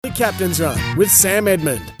Captain's Run with Sam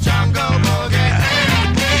Edmund.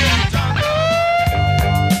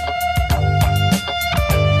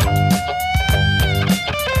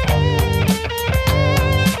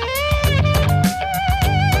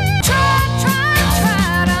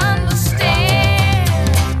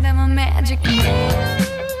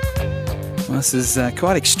 This is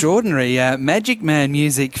quite extraordinary Magic Man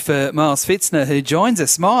music for Miles Pfitzner, who joins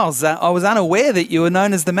us. Miles, I was unaware that you were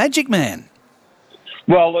known as the Magic Man.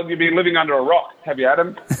 Well, you've been living under a rock, have you,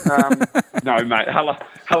 Adam? No, mate.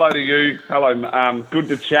 Hello to you. Hello. Good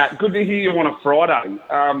to chat. Good to hear you on a Friday.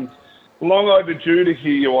 Long overdue to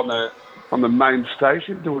hear you on the main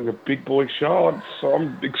station doing a big boy show. So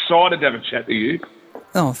I'm excited to have a chat to you.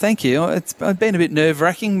 Oh, thank you. It's been a bit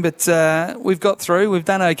nerve-wracking, but we've got through. We've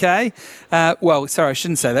done okay. Well, sorry, I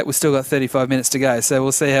shouldn't say that. We've still got 35 minutes to go, so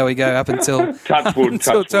we'll see how we go up until,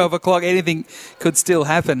 until 12 o'clock. Anything could still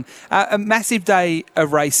happen. A massive day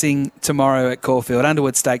of racing tomorrow at Caulfield.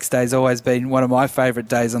 Underwood Stakes Day has always been one of my favourite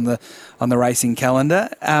days on the racing calendar.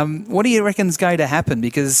 What do you reckon is going to happen?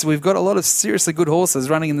 Because we've got a lot of seriously good horses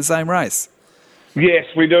running in the same race. Yes,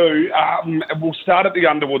 we do. We'll start at the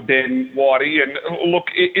Underwood then, Whitey. And look,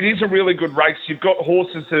 it is a really good race. You've got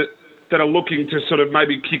horses that are looking to sort of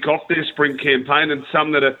maybe kick off their spring campaign, and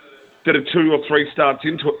some that are 2 or 3 starts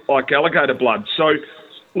into it, like Alligator Blood. So,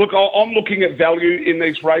 look, I'm looking at value in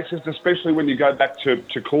these races, especially when you go back to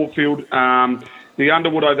Caulfield. The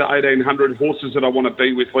Underwood over 1,800 horses that I want to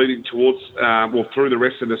be with leading towards, through the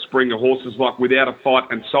rest of the spring are horses like Without a Fight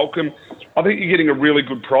and Sulcombe. I think you're getting a really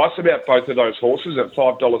good price about both of those horses at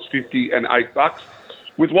 $5.50 and $8.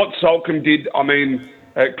 With what Sulcombe did, I mean,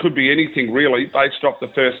 it could be anything really, based off the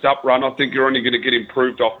first up run. I think you're only going to get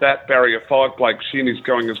improved off that. Barrier 5, Blake Shin is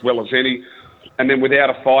going as well as any. And then Without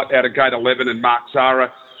a Fight out of Gate 11 and Mark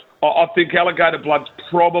Zara. I think Alligator Blood's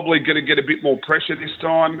probably going to get a bit more pressure this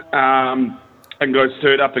time. And goes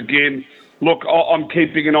third up again. Look, I'm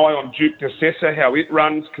keeping an eye on Duke Decessa, how it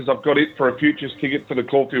runs, because I've got it for a futures ticket for the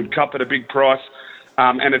Caulfield Cup at a big price.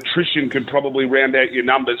 And attrition could probably round out your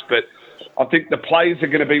numbers, but I think the plays are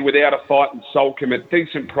going to be Without a Fight and Sulcombe at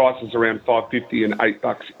decent prices around $5.50 and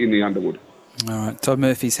 $8 in the Underwood. All right, Todd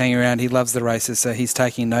Murphy's hanging around. He loves the races, so he's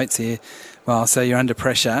taking notes here. Well, so you're under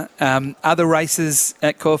pressure. Other races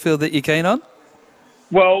at Caulfield that you're keen on?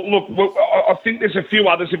 Well, look, I think there's a few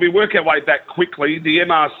others. If we work our way back quickly, the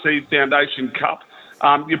MRC Foundation Cup,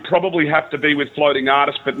 you probably have to be with Floating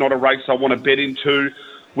Artist, but not a race I want to bet into.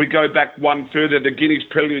 We go back one further, the Guineas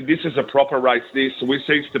Prelude. This is a proper race, this. So we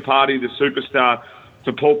see Stapati, the superstar,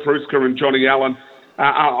 for Paul Pruska and Johnny Allen.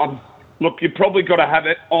 Look, you probably got to have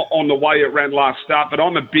it on the way it ran last start, but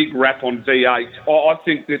I'm a big rap on V8. I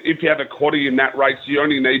think that if you have a quaddie in that race, you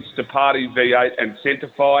only need Stapati, V8 and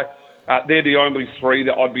Centify. They're the only 3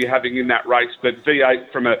 that I'd be having in that race. But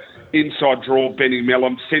V8 from an inside draw, Benny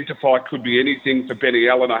Mellum. Centify could be anything for Benny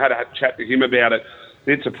Allen. I had a chat to him about it.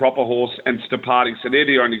 It's a proper horse. And Stapati. So they're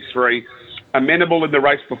the only 3. Amenable in the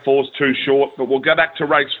race before is too short. But we'll go back to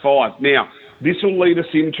race 5. Now, this will lead us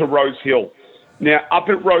into Rose Hill. Now, up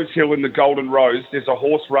at Rose Hill in the Golden Rose, there's a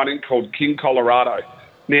horse running called King Colorado.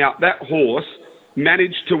 Now, that horse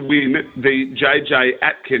managed to win the JJ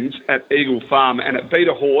Atkins at Eagle Farm, and it beat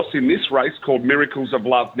a horse in this race called Miracles of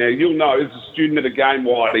Love. Now, you'll know, as a student of the game,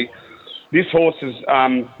 Whitey, this horse is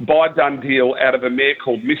by done deal out of a mare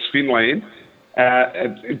called Miss Finland.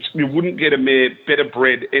 You wouldn't get a mare better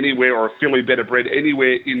bred anywhere, or a filly better bred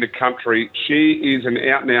anywhere in the country. She is an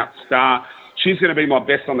out-and-out star. She's going to be my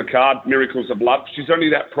best on the card, Miracles of Love. She's only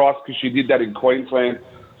that price because she did that in Queensland.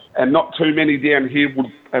 And not too many down here would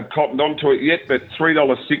have cottoned onto it yet, but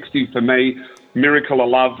 $3.60 for me, Miracle of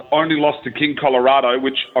Love. Only lost to King Colorado,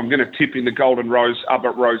 which I'm going to tip in the Golden Rose up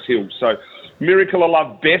at Rose Hill. So Miracle of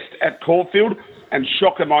Love best at Caulfield, and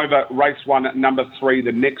Shock 'em Over race 1 at number 3,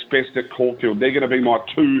 the next best at Caulfield. They're going to be my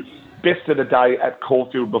 2 best of the day at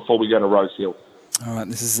Caulfield before we go to Rose Hill. All right,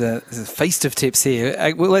 this is a feast of tips here.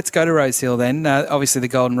 Well, let's go to Rose Hill then. Obviously, the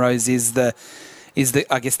Golden Rose is the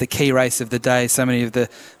I guess the key race of the day. So many of the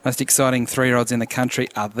most exciting 3-year-olds in the country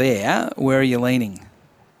are there. Where are you leaning?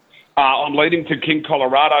 I'm leaning to King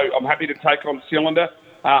Colorado. I'm happy to take on Cylinder.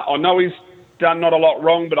 I know he's done not a lot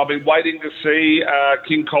wrong, but I've been waiting to see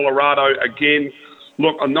King Colorado again.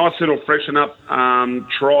 Look, a nice little freshen up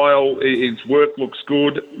trial. His work looks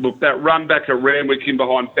good. Look, that run back at Randwick in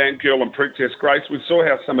behind Fangirl and Princess Grace, we saw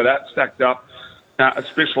how some of that stacked up,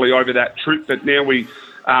 especially over that trip. But now we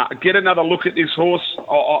get another look at this horse.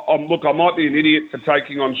 Look, I might be an idiot for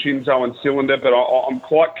taking on Shinzo and Cylinder, but I'm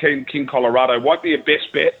quite keen King Colorado. Won't be a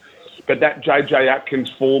best bet, but that JJ Atkins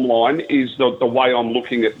form line is the way I'm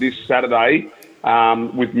looking at this Saturday.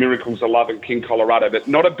 with Miracles of Love and King Colorado. But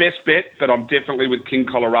not a best bet, but I'm definitely with King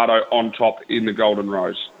Colorado on top in the Golden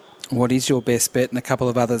Rose. What is your best bet and a couple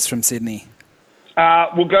of others from Sydney?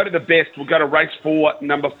 We'll go to the best. We'll go to race 4,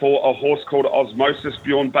 number 4, a horse called Osmosis,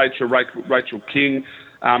 Bjorn Bacher, Rachel King.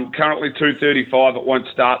 Currently $2.35. It won't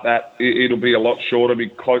start that. It'll be a lot shorter. It'll be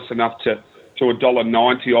close enough to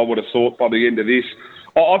 $1.90, I would have thought, by the end of this.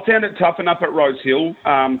 I found it tough enough at Rose Hill.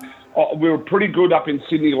 We were pretty good up in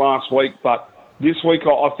Sydney last week, but this week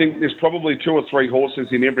I think there's probably 2 or 3 horses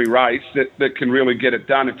in every race that can really get it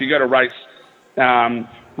done. If you go to race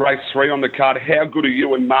 3 on the card, How Good Are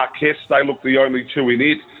You and Marquess, they look the only 2 in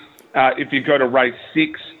it. If you go to race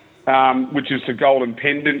 6, which is the Golden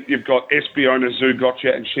Pendant, you've got Espiona Zoo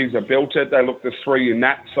Gotcha and She's a Belter. They look the 3 in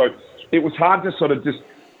that. So it was hard to sort of just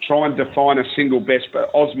try and define a single best, but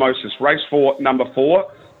Osmosis, race 4, number 4,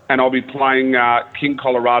 and I'll be playing King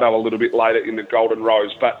Colorado a little bit later in the Golden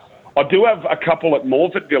Rose. But I do have a couple at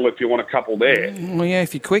Morfettville if you want a couple there. Well, yeah,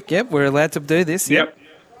 if you're quick, yep, we're allowed to do this. Yep.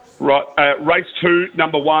 Right, race 2,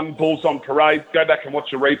 number 1, Bulls on Parade. Go back and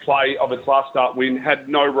watch a replay of its last start win. Had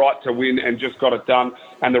no right to win and just got it done.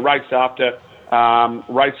 And the race after,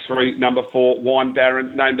 race 3, number 4, Wine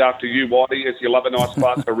Baron, named after you, Whitey, as you love a nice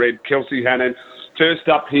glass of red. Kelsey Hannon, first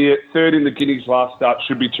up here, 3rd in the Guineas last start,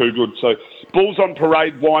 should be too good. So Bulls on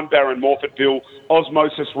Parade, Wine Baron, Morfettville,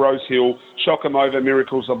 Osmosis, Rose Hill, Shock 'em Over,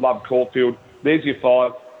 Miracles of Love, Caulfield. There's your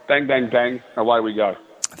 5. Bang, bang, bang. Away we go.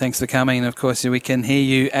 Thanks for coming. And, of course, we can hear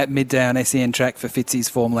you at midday on SEN Track for Fitzy's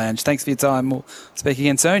Form Lounge. Thanks for your time. We'll speak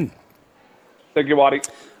again soon. Thank you, Whitey.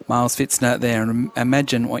 Miles Pfitzner there. And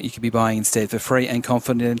imagine what you could be buying instead. For free and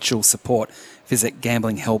confidential support, visit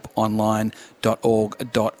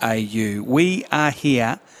gamblinghelponline.org.au. We are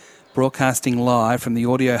here broadcasting live from the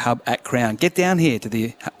Audio Hub at Crown. Get down here to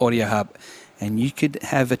the Audio Hub and you could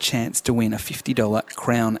have a chance to win a $50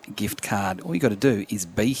 Crown gift card. All you got to do is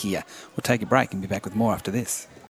be here. We'll take a break and be back with more after this.